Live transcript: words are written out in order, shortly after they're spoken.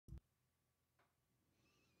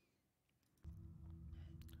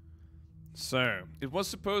So, it was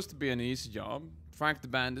supposed to be an easy job. Track the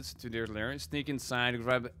bandits to their lair, sneak inside,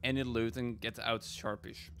 grab any loot and get out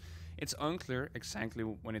sharpish. It's unclear exactly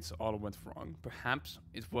when it all went wrong. Perhaps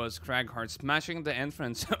it was Craghart smashing the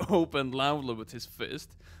entrance open loudly with his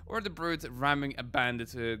fist, or the brute ramming a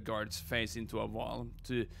bandit guard's face into a wall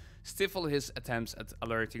to stifle his attempts at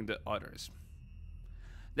alerting the others.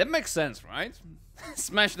 That makes sense, right?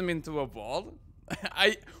 Smash them into a wall.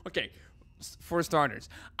 Okay. For starters,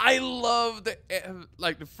 I love the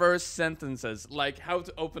like the first sentences, like how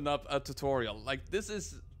to open up a tutorial. Like this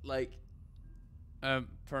is like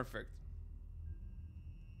perfect.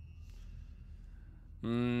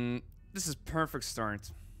 This is perfect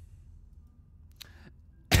start.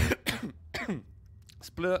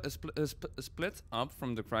 Split up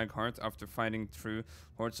from the Craghart after fighting through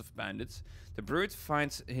hordes of bandits, the brute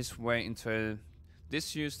finds his way into a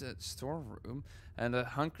disused storeroom and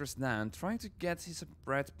hunkers down, trying to get his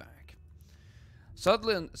breath back.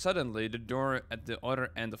 Suddenly, the door at the other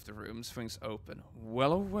end of the room swings open.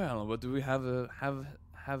 Well, oh well, what do we have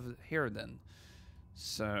here then?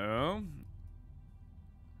 So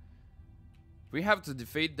we have to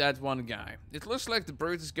defeat that one guy. It looks like the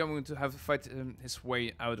brute is going to have to fight his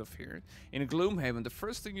way out of here. In Gloomhaven, the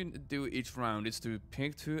first thing you do each round is to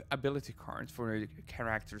pick 2 ability cards for your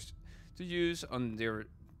characters to use on their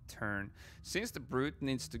turn. Since the brute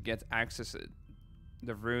needs to get access to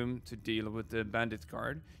the room to deal with the bandit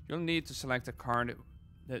guard, you'll need to select a card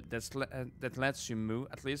that lets you move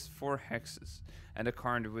at least 4 hexes, and a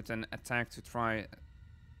card with an attack to try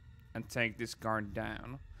and take this guard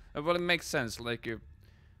down. Well, it makes sense, like you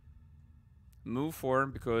move 4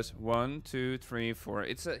 because 1, 2, 3, 4.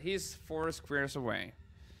 He's 4 squares away.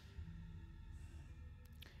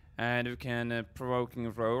 And we can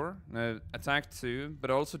provoking roar, attack 2,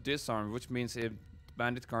 but also disarm, which means a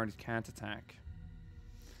bandit guard can't attack.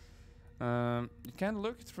 You can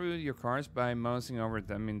look through your cards by mousing over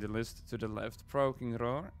them in the list to the left. Provoking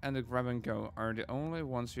roar and the grab and go are the only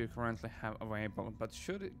ones you currently have available, but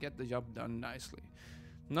should get the job done nicely.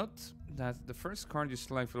 Note that the first card you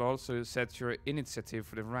select will also set your initiative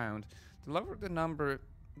for the round. The lower the number,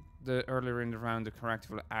 the earlier in the round the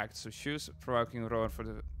character will act, so choose provoking roar for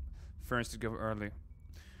the first to go early.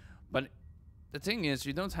 But the thing is,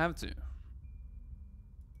 you don't have to.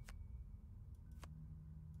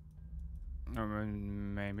 Or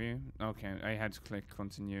maybe. Okay, I had to click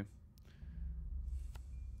continue.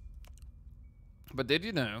 But did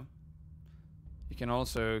you know you can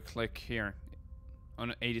also click here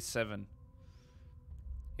on 87?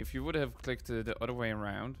 If you would have clicked the other way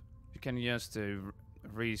around, you can just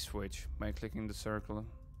re-switch by clicking the circle.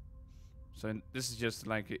 So this is just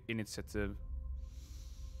like initiative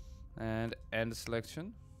and end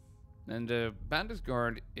selection, and the bandit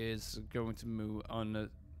guard is going to move on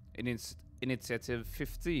initiative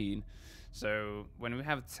 15. So when we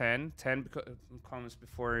have 10 comes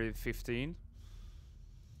before 15.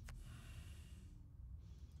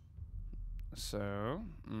 So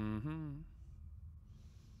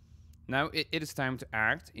now it is time to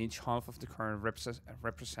act. Each half of the card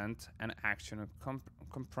represent an action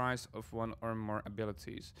comprised of 1 or more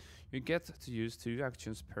abilities. You get to use 2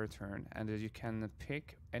 actions per turn, and you can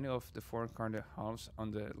pick any of the 4 card halves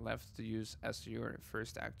on the left to use as your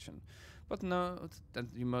first action. But note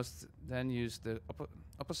that you must then use the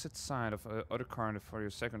opposite side of other card for your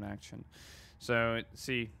second action. So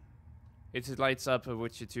see, it lights up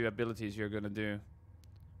which 2 abilities you're gonna do.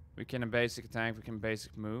 We can basic attack, we can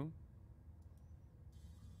basic move.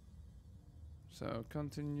 So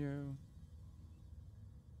continue.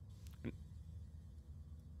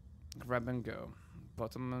 Grab and go.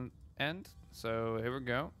 Bottom end. So here we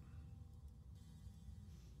go.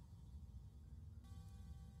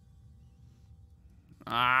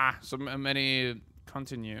 So many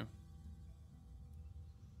continue.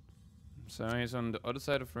 So he's on the other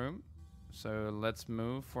side of the room. So let's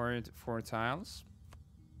move for 4 tiles.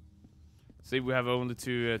 See, we have only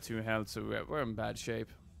 2 health, so we're in bad shape.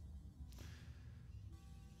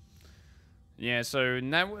 Yeah, so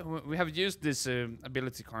now we have used this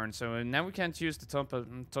ability card, so now we can't use the top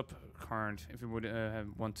card if we would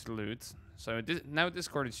want to loot. So now this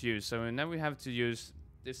card is used, so now we have to use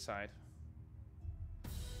this side.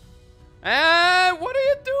 What are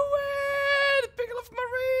you doing? Pickle of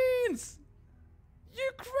Marines!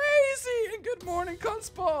 You crazy! And good morning,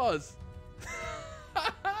 Conspaws!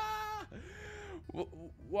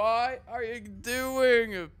 Why are you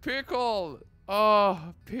doing pickle?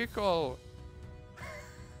 Oh, pickle.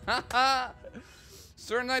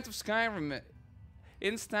 Sir Knight of Skyrim,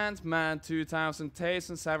 Instant Man 2000, Taste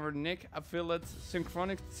and Savor, Nick, Affiliate,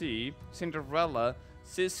 Synchronic Tea, Cinderella,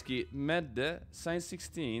 Siski, Medde, Size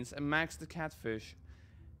 16s, and Max the Catfish.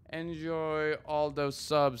 Enjoy all those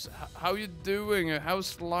subs. How you doing?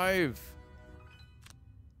 How's life?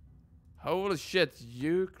 Holy shit,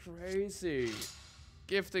 you crazy.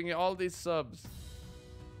 Gifting all these subs.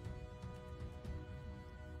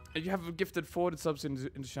 And you have gifted 40 subs in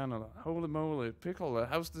the channel. Holy moly. Pickle,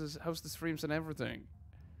 how's the streams and everything?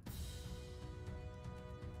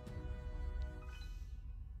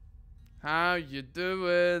 How you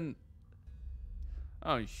doing?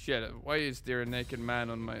 Oh shit, why is there a naked man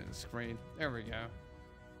on my screen? There we go.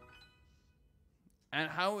 And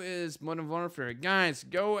how is Modern Warfare? Guys,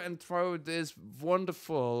 go and throw this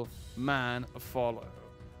wonderful man a follow.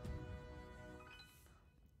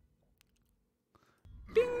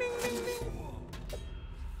 Ding, ding, ding, ding.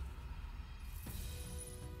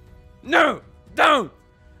 No! Don't!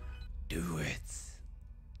 Do it.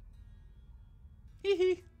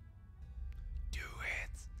 Hehe. Do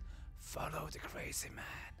it. Follow the crazy man.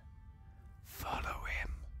 Follow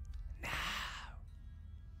him. Now.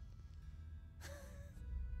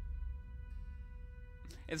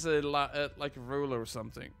 It's like a ruler or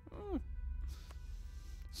something.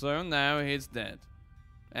 So now he's dead.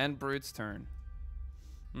 And Brute's turn.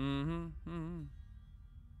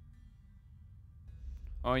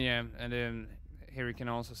 Oh yeah, and then here you can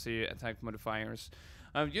also see attack modifiers.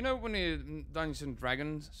 You know when you Dungeons and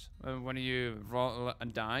Dragons, when you roll a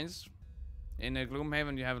dice in a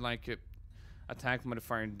Gloomhaven, you have like a attack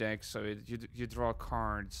modifier deck, so you draw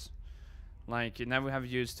cards. Like now we have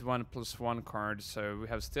used 1+1 card, so we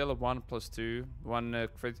have still a 1+2, one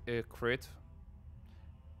crit,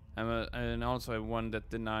 and also a one that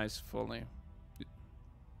denies fully.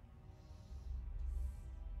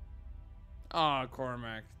 Ah,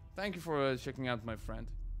 Cormac, thank you for checking out, my friend.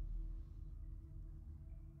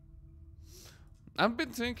 I've been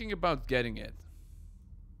thinking about getting it.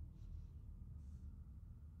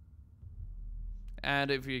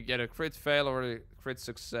 And if you get a crit fail or a crit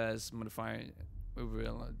success modifier, we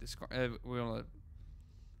will discard. We will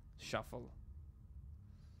shuffle.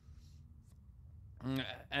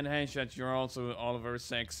 And hey, chat, you're also all very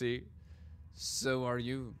sexy. So are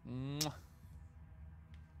you.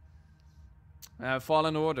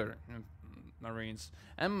 Fallen Order, Marines.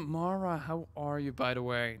 And Mara, how are you, by the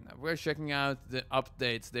way? We're checking out the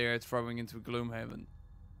updates they're throwing into Gloomhaven.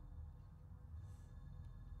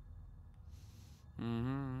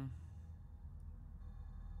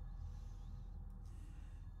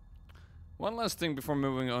 One last thing before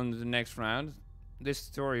moving on to the next round. This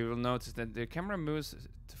tutorial, you will notice that the camera moves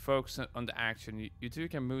to focus on the action. You too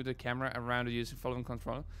can move the camera around using following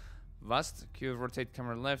control. Vast, Q rotate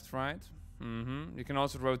camera left, right. You can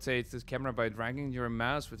also rotate the camera by dragging your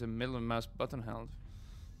mouse with the middle mouse button held.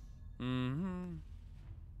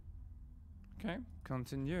 Okay,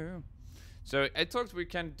 continue. So I thought we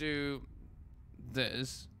can do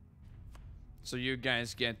this, so you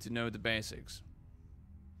guys get to know the basics.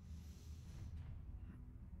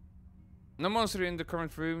 No monster in the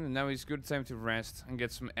current room, and now it's good time to rest and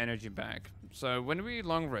get some energy back. So when we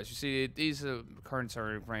long rest, you see these cards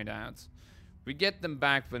are grayed out. We get them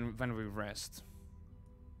back when we rest.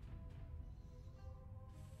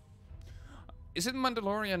 Is it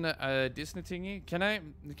Mandalorian a Disney thingy?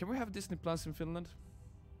 Can we have Disney Plus in Finland?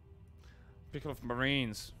 Pickle of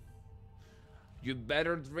Marines. You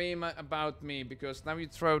better dream about me, because now you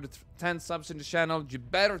throw the 10 subs in the channel. You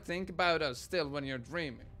better think about us still when you're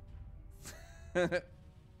dreaming.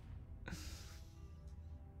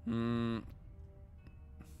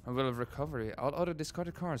 I will recovery. All other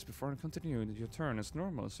discarded cards before continuing your turn as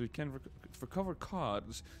normal, so you can recover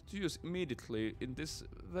cards to use immediately in this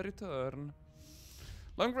very turn.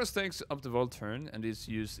 Long rest takes up the whole turn and is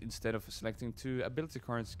used instead of selecting 2 ability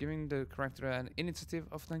cards, giving the character an initiative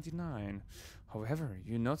of 99. However,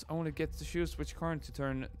 you not only get to choose which card to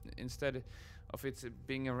turn instead of it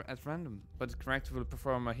being at random, but the character will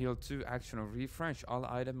perform a heal 2 action or refresh all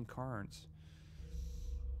item cards.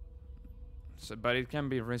 So, but it can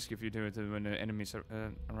be risky if you do it when the enemies are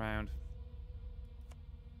around.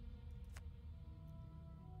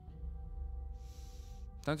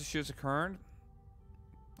 Time to choose a card.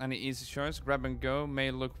 Any easy choice, grab and go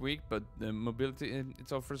may look weak, but the mobility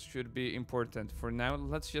it offers should be important. For now,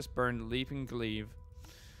 let's just burn Leaping Glaive.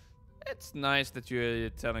 It's nice that you're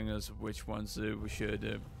telling us which ones we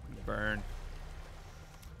should burn.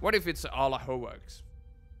 What if it's all Hoax?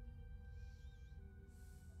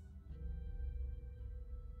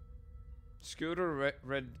 Scooter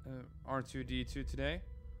red R2D2 today?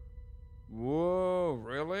 Whoa,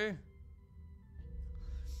 really?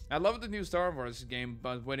 I love the new Star Wars game,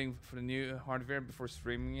 but waiting for the new hardware before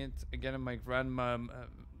streaming it again. My grandma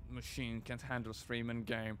machine can't handle streaming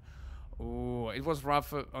game. Oh, it was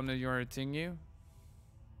rough on your thingy.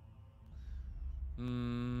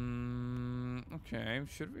 Okay,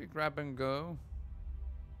 should we grab and go?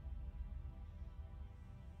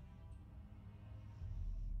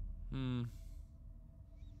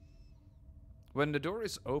 When the door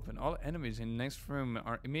is open, all enemies in the next room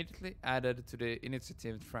are immediately added to the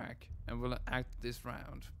initiative track and will act this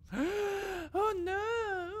round. Oh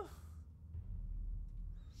no!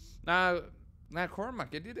 Now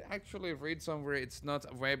Cormac, I did actually read somewhere it's not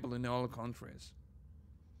available in all countries.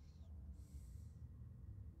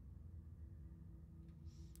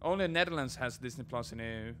 Only Netherlands has Disney Plus in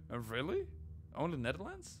a... really? Only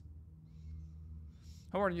Netherlands?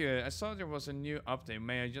 How are you? I saw there was a new update.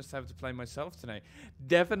 May I just have to play myself today?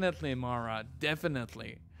 Definitely, Mara.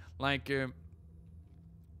 Definitely. Like,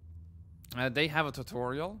 they have a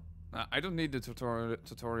tutorial. I don't need the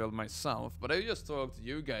tutorial myself, but I just thought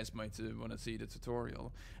you guys might want to see the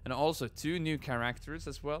tutorial. And also 2 new characters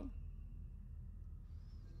as well.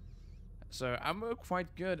 So I'm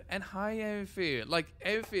quite good. And hi, Evi. Like,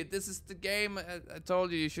 Evi, this is the game I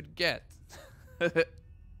told you should get.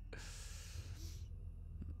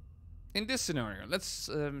 In this scenario, let's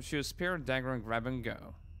choose spear, dagger, and grab and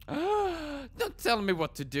go. Don't tell me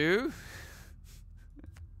what to do.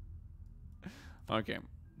 Okay.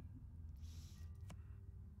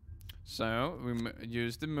 So we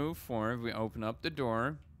use the move forward. We open up the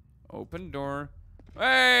door. Open door.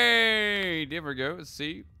 Hey, there we go.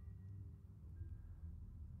 See.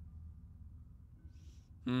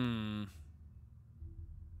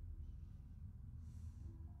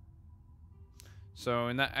 So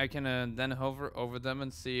in that I can then hover over them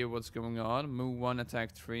and see what's going on. Move 1,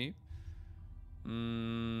 attack 3.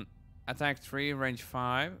 Attack 3, range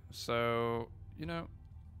 5. So, you know.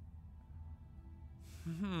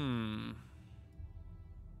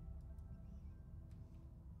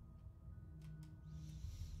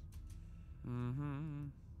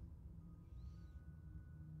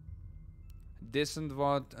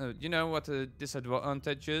 Disadvantage. You know what the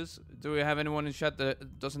disadvantage is? Do we have anyone in chat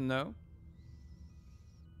that doesn't know?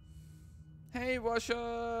 Hey,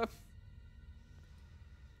 Washa!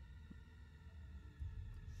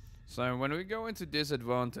 So when we go into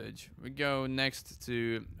disadvantage, we go next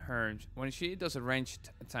to her. When she does a ranged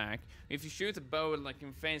attack, if you shoot a bow like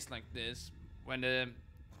in face like this, when the...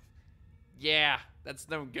 Yeah, that's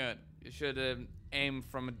no good. You should aim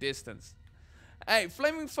from a distance. Hey,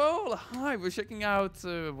 Flaming Foal! Hi, we're checking out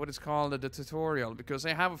what is called the tutorial, because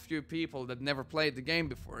I have a few people that never played the game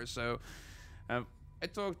before, so... I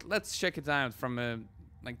thought, let's check it out from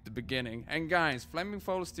like the beginning. And guys, Flaming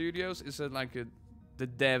Foal Studios is like the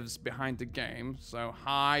devs behind the game. So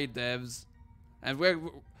hi devs,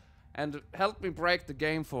 and help me break the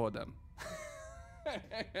game for them.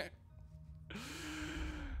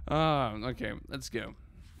 Okay, let's go.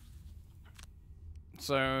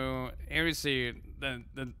 So here you see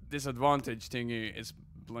the disadvantage thingy is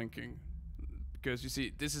blinking, because you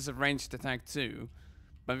see this is a ranged attack too,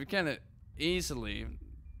 but we can easily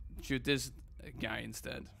shoot this guy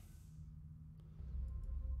instead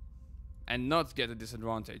and not get a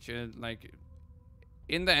disadvantage. Like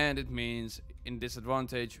in the end, it means in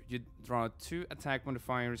disadvantage you draw 2 attack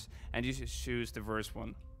modifiers and you choose the worst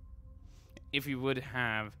one. If you would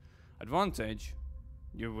have advantage,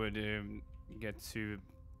 you would get 2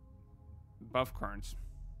 buff cards.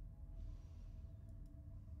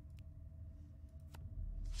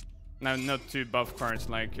 No, not 2 buff cards,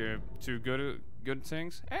 like 2 good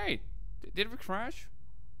things. Hey, did we crash?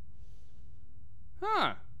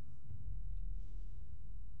 Huh.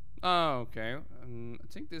 Oh, okay. I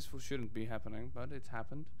think this shouldn't be happening, but it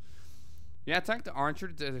happened. Yeah, attack the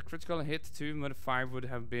archer. The critical hit 2 modifier would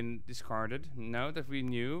have been discarded. Now that we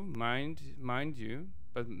knew, mind you,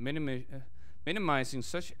 but minimizing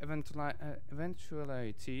such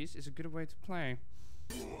eventualities is a good way to play.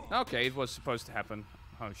 Okay, it was supposed to happen.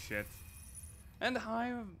 Oh shit. And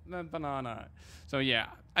hi, banana. So yeah,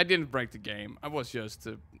 I didn't break the game. I was just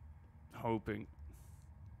hoping.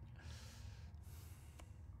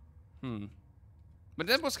 But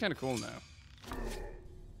that was kind of cool now.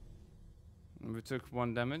 And we took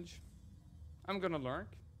 1 damage. I'm gonna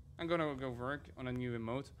lurk. I'm gonna go work on a new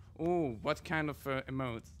emote. Oh, what kind of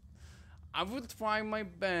emote? I would try my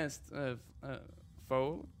best,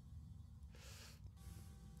 foe.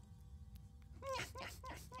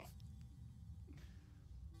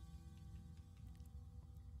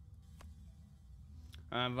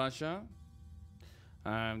 Vasha,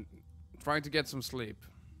 try to get some sleep.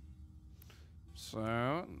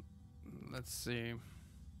 So, let's see.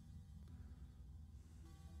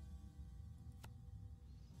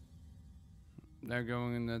 They're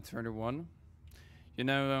going in the 31. You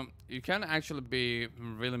know, you can actually be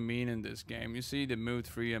really mean in this game. You see the move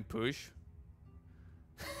 3 and push.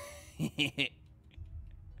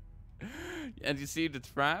 And you see the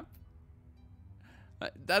trap.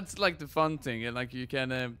 That's like the fun thing. Like you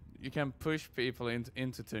can push people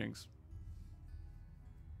into things.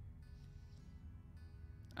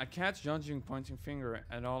 I catch judging pointing finger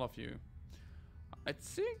at all of you. I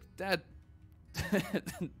think that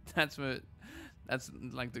that's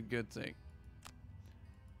like the good thing.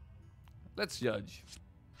 Let's judge.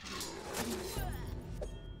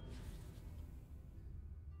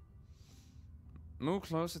 Move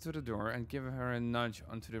closer to the door and give her a nudge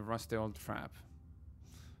onto the rusty old trap.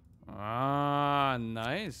 Ah,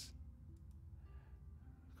 nice.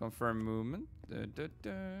 Confirm movement.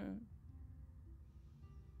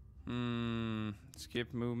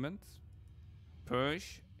 Skip movement.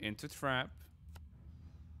 Push into trap.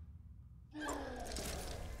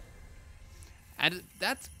 And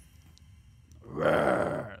that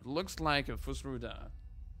looks like a Fusruda.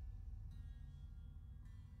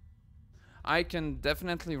 I can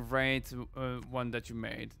definitely rate one that you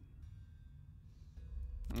made.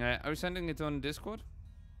 Are you sending it on Discord?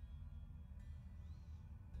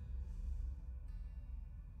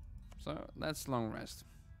 So that's long rest.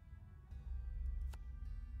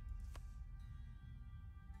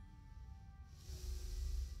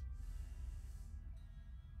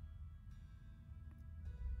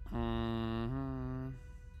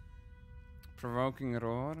 Provoking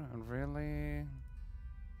roar, really?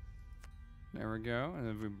 There we go, and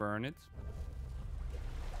then we burn it.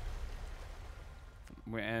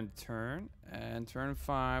 We end turn, and turn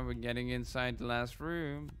 5, we're getting inside the last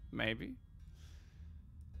room, maybe.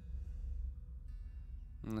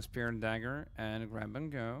 And the spear and dagger, and grab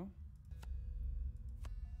and go.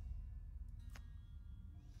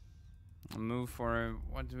 Move for,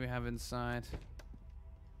 what do we have inside?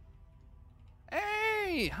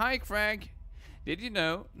 Hey! Hi, Craig! Did you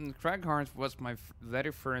know Craig Hart was my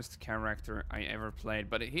very first character I ever played,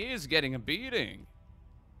 but he is getting a beating.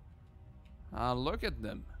 Look at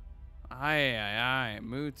them. Aye.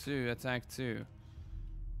 Move 2, attack 2.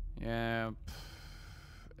 Yeah.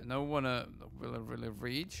 No one will really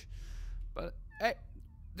reach. But hey,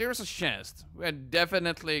 there's a chest. We're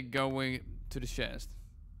definitely going to the chest.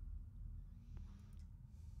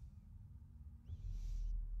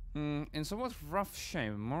 In somewhat rough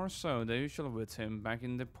shape, more so than usual with him back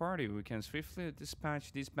in the party, we can swiftly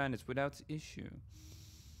dispatch these bandits without issue.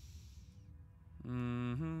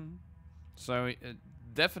 So,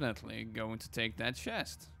 definitely going to take that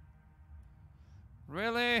chest.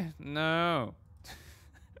 Really? No.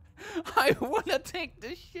 I wanna take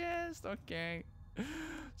the chest, okay.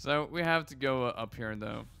 So, we have to go up here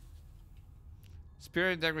though.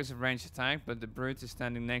 Spirit Dagger is a ranged attack, but the brute is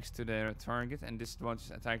standing next to their target, and this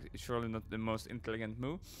one's attack is surely not the most intelligent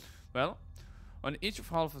move. Well, on each of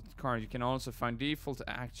half of the card, you can also find default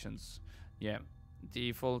actions. Yeah,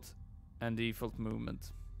 default and default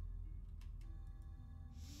movement.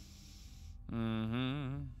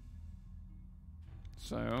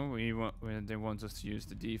 So they want us to use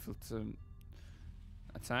the default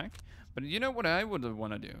attack, but you know what I would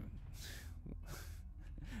want to do?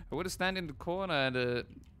 I would stand in the corner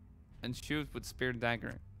and shoot with spear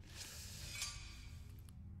dagger.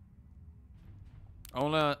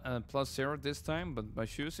 Only +0 this time, but by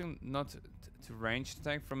choosing not to range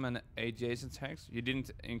attack from an adjacent attack, you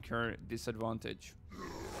didn't incur disadvantage.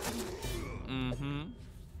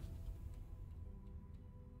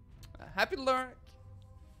 Happy lurk.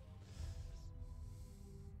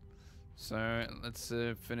 So let's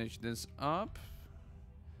finish this up.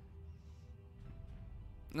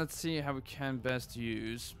 Let's see how we can best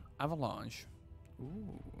use Avalanche.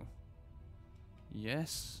 Ooh.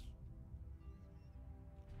 Yes.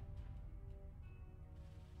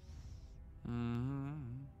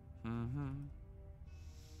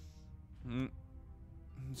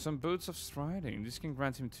 Some Boots of Striding. This can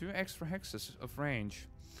grant him 2 extra hexes of range.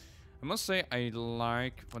 I must say I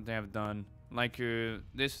like what they have done. Like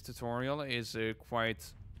this tutorial is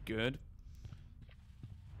quite good.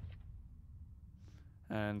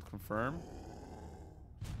 And confirm.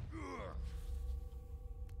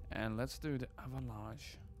 And let's do the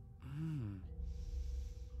Avalanche.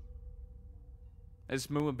 It's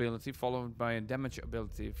move ability followed by a damage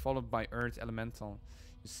ability followed by Earth Elemental.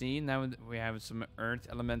 You see, now we have some Earth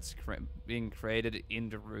Elements being created in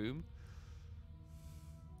the room.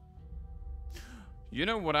 You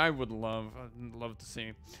know what I would love to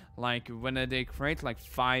see? Like when they create like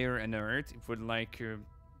fire and earth, it would like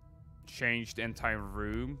change the entire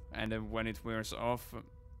room, and then when it wears off,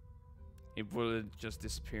 it will just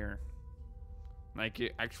disappear. Like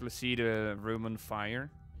you actually see the room on fire.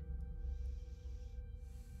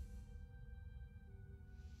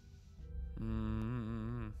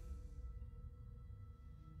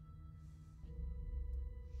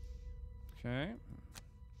 Okay.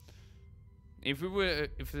 If we were,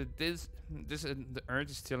 if this the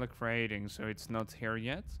Earth is still creating, so it's not here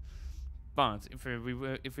yet. But if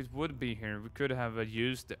if it would be here, we could have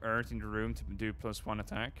used the Earth in the room to do +1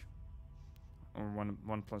 attack, or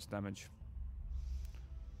one plus damage.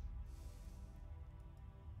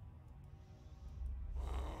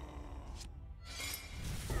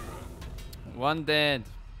 One dead.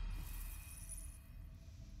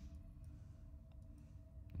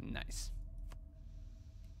 Nice.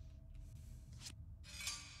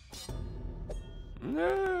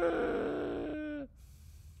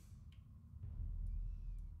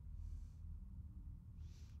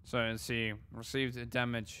 So let's see, received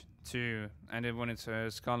damage 2, and then when it's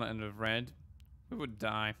a scarlet and a red, we would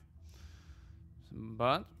die.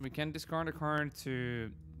 But we can discard a card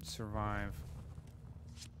to survive.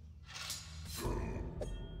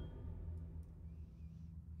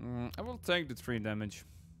 I will take the 3 damage.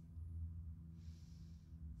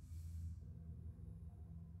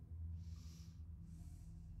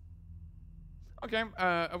 Okay,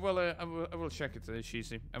 I will check it,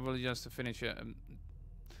 Shisi. I will just finish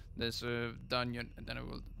this dungeon, and then I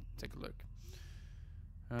will take a look.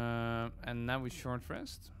 And now we short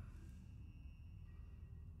rest.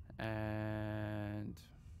 And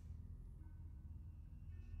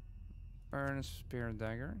burn spear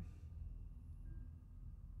dagger.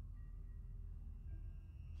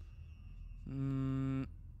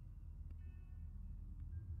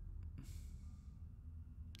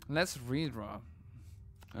 Let's redraw.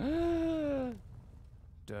 Da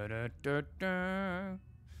da da da.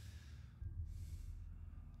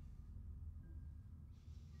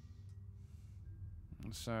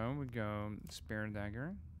 So we go spear and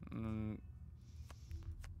dagger,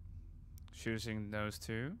 choosing those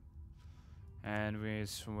 2, and we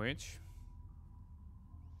switch.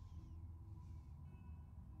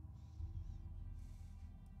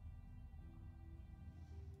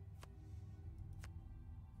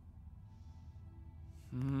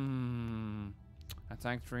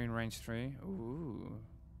 Attack 3 and range 3. Ooh.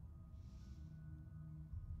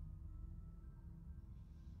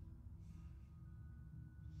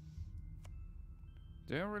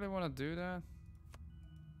 Do you really want to do that?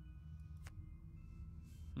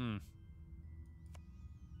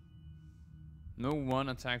 No 1,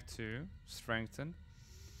 attack 2, strengthen.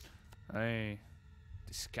 Hey,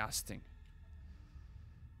 disgusting.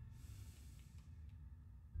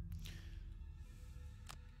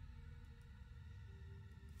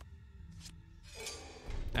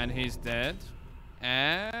 And he's dead.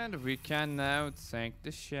 And we can now take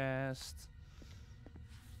the chest.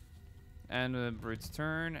 And the brute's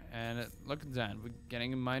turn. And look at that. We're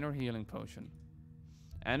getting a minor healing potion.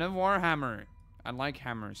 And a warhammer. I like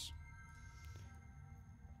hammers.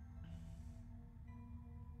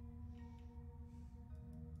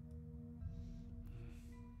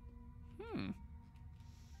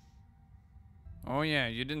 Oh yeah,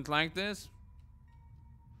 you didn't like this?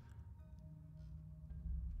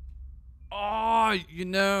 Oh, you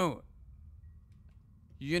know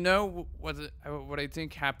what I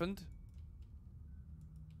think happened?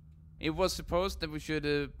 It was supposed that we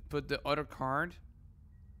should put the other card,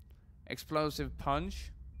 explosive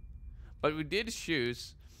punch, but we did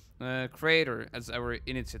choose creator as our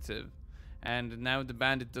initiative, and now the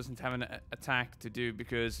bandit doesn't have an attack to do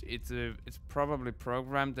because it's probably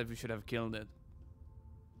programmed that we should have killed it.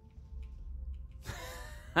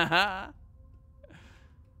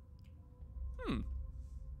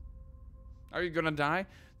 Are you gonna die?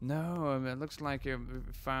 No, it looks like we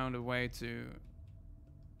found a way to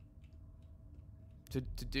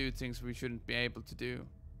do things we shouldn't be able to do.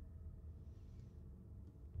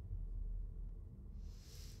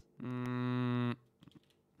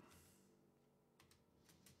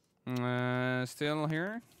 Still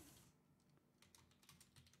here?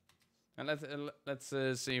 And let's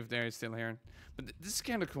see if they're still here. But this is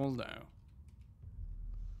kind of cool though.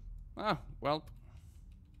 Oh, well.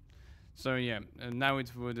 So yeah, now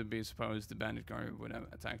it would be supposed the bandit guard would have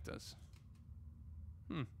attacked us.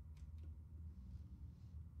 But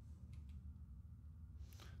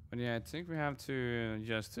yeah, I think we have to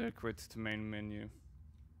just quit the main menu.